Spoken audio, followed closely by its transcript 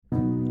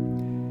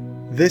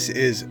This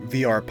is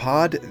VR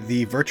Pod,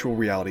 the virtual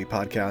reality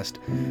podcast,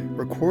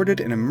 recorded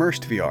in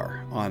immersed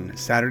VR on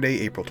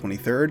Saturday, April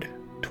 23rd,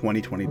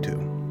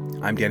 2022.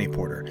 I'm Danny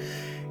Porter,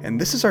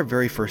 and this is our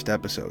very first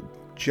episode,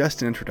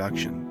 just an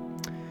introduction.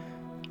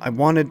 I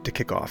wanted to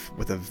kick off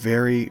with a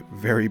very,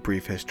 very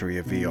brief history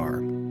of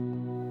VR.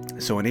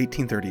 So in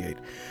 1838,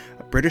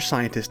 a British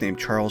scientist named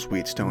Charles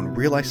Wheatstone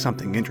realized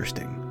something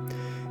interesting,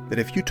 that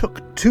if you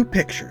took two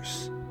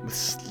pictures with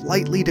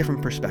slightly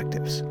different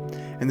perspectives,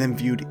 and then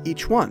viewed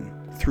each one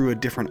through a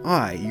different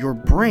eye, your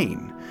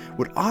brain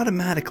would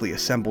automatically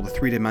assemble the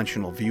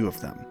three-dimensional view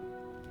of them.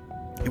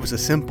 It was a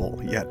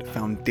simple yet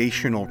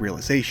foundational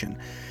realization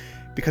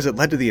because it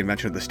led to the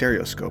invention of the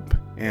stereoscope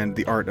and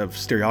the art of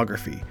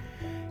stereography.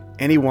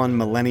 Anyone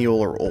millennial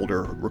or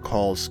older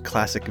recalls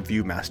classic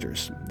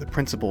Viewmasters. The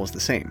principle is the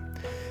same.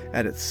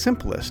 At its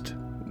simplest,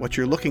 what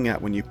you're looking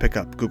at when you pick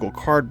up Google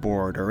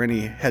Cardboard or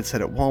any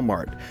headset at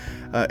Walmart,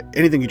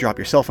 anything you drop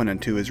your cell phone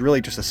into is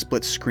really just a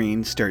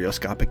split-screen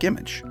stereoscopic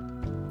image.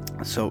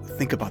 So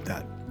think about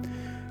that.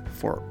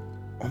 For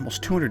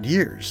almost 200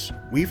 years,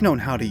 we've known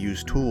how to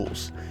use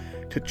tools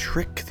to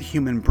trick the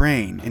human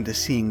brain into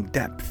seeing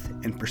depth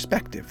and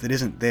perspective that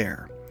isn't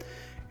there,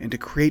 and to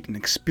create an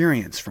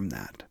experience from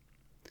that.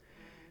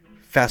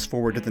 Fast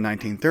forward to the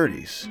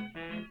 1930s.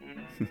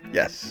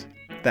 Yes,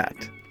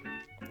 that.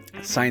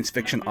 Science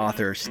fiction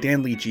author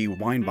Stanley G.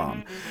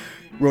 Weinbaum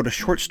wrote a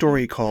short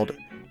story called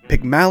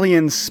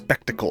Pygmalion's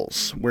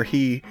Spectacles, where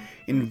he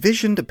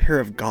envisioned a pair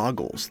of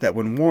goggles that,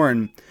 when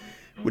worn,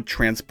 would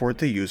transport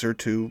the user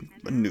to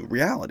a new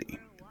reality.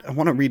 I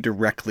want to read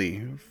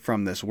directly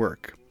from this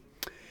work.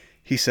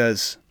 He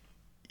says,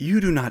 "You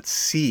do not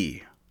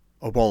see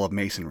a wall of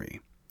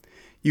masonry.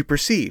 You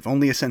perceive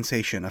only a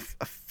sensation,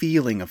 a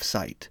feeling of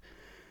sight.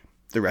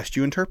 The rest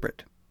you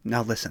interpret.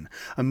 Now listen,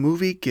 a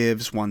movie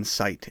gives one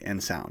sight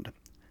and sound.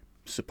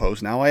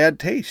 Suppose now I add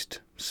taste,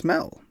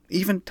 smell,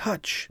 even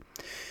touch.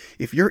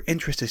 If your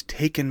interest is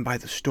taken by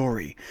the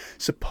story,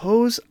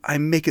 suppose I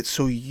make it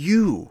so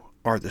you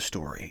are the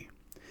story.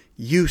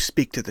 You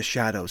speak to the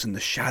shadows and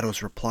the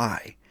shadows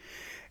reply.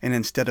 And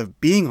instead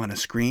of being on a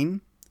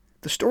screen,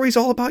 the story's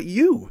all about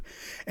you,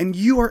 and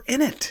you are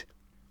in it.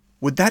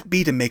 Would that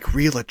be to make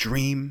real a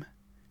dream?"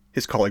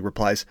 His colleague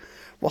replies,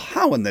 "Well,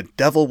 how in the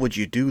devil would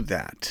you do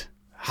that?"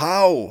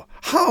 How?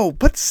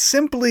 But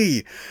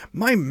simply,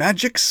 my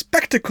magic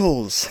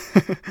spectacles.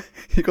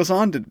 He goes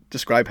on to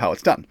describe how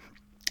it's done.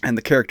 And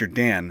the character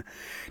Dan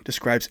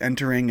describes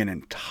entering an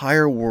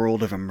entire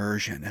world of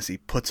immersion as he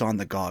puts on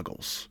the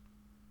goggles.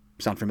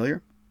 Sound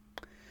familiar?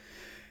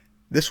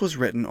 This was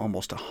written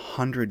almost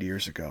 100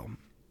 years ago.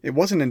 It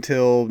wasn't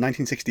until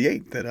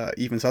 1968 that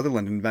Even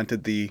Sutherland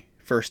invented the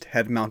first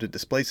head-mounted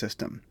display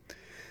system.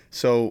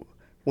 So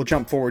we'll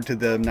jump forward to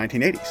the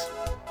 1980s.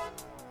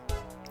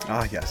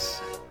 Ah,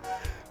 yes.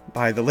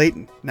 By the late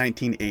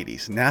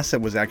 1980s, NASA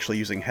was actually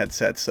using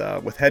headsets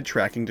with head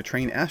tracking to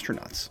train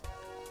astronauts.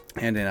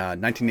 And in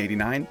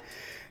 1989,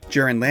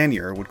 Jaron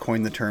Lanier would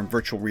coin the term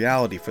virtual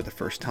reality for the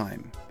first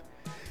time.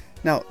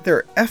 Now, there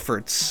are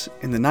efforts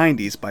in the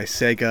 90s by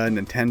Sega,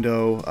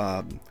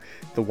 Nintendo,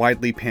 the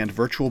widely panned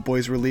Virtual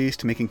Boy's release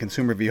to making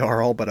consumer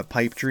VR all but a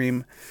pipe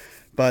dream.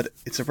 But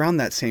it's around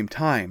that same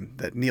time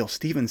that Neil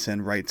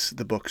Stephenson writes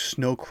the book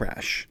Snow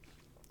Crash.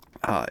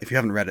 If you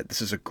haven't read it,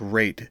 this is a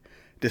great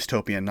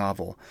dystopian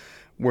novel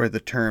where the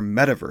term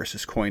metaverse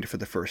is coined for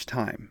the first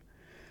time.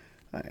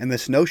 And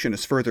this notion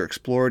is further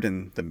explored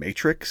in The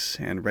Matrix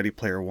and Ready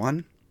Player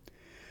One.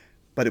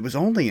 But it was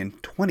only in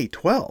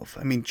 2012,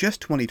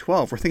 just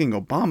 2012, we're thinking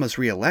Obama's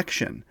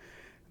re-election,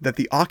 that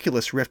the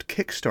Oculus Rift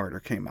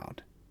Kickstarter came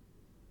out.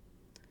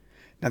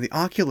 Now, the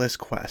Oculus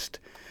Quest,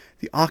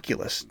 the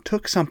Oculus,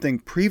 took something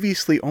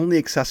previously only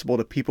accessible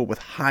to people with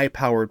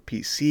high-powered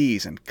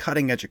PCs and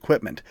cutting-edge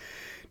equipment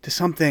to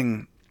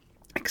something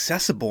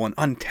accessible and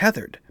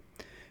untethered,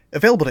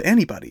 available to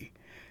anybody.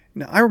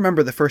 Now, I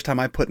remember the first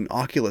time I put an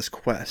Oculus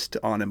Quest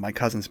on in my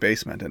cousin's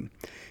basement, and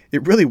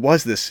it really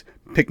was this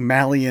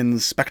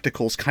Pygmalion's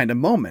Spectacles kind of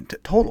moment, a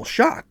total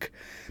shock.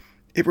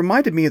 It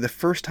reminded me of the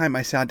first time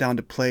I sat down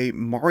to play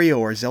Mario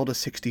or Zelda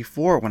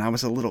 64 when I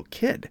was a little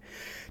kid.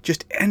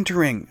 Just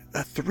entering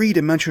a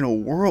three-dimensional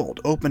world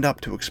opened up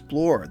to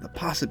explore, the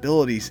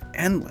possibilities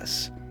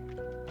endless.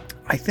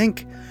 I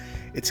think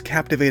it's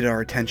captivated our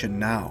attention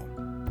now.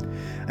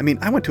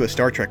 I went to a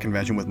Star Trek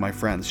convention with my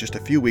friends just a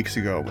few weeks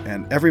ago,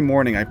 and every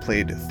morning I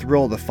played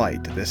Thrill the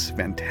Fight, this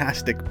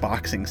fantastic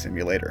boxing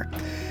simulator.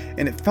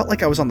 And it felt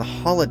like I was on the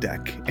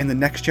holodeck in the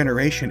Next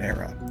Generation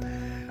era.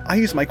 I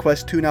use my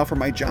Quest 2 now for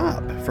my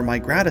job, for my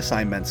grad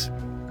assignments,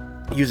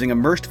 using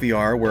immersed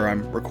VR, where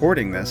I'm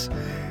recording this,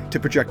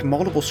 to project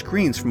multiple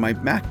screens from my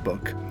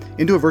MacBook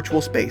into a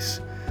virtual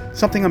space,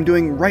 something I'm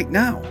doing right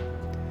now.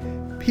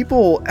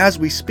 People, as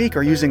we speak,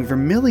 are using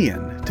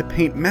Vermilion to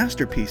paint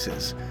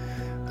masterpieces.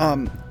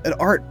 An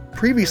art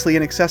previously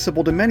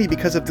inaccessible to many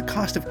because of the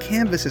cost of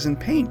canvases and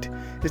paint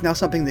is now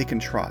something they can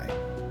try.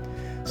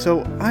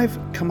 So I've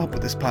come up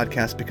with this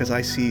podcast because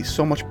I see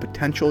so much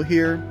potential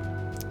here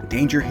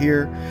danger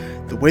here,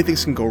 the way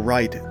things can go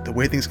right, the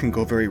way things can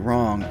go very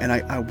wrong, and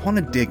I want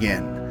to dig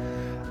in.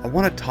 I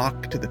want to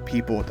talk to the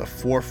people at the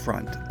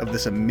forefront of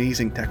this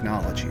amazing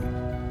technology,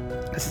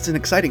 because it's an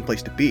exciting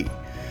place to be.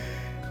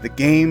 The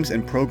games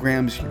and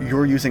programs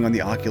you're using on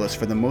the Oculus,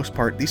 for the most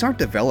part, these aren't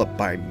developed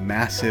by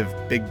massive,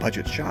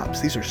 big-budget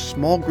shops. These are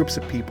small groups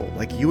of people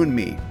like you and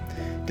me,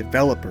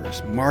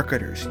 developers,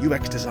 marketers,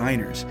 UX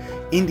designers,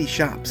 indie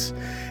shops,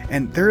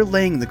 and they're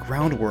laying the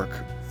groundwork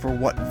for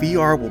what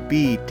VR will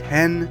be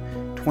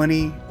 10,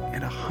 20,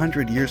 and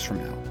 100 years from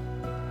now.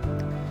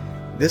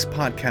 This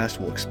podcast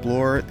will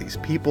explore these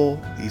people,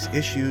 these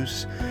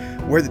issues,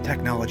 where the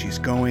technology is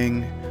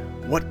going,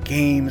 what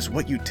games,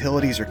 what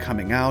utilities are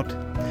coming out,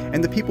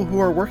 and the people who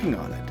are working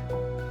on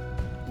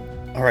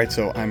it. All right,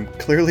 so I'm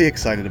clearly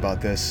excited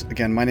about this.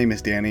 Again, my name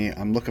is Danny.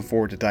 I'm looking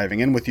forward to diving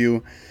in with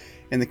you.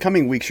 In the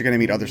coming weeks, you're going to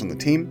meet others on the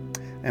team,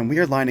 and we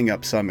are lining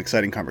up some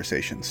exciting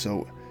conversations.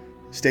 So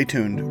stay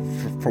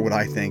tuned for what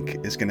I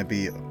think is going to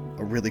be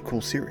a really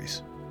cool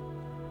series.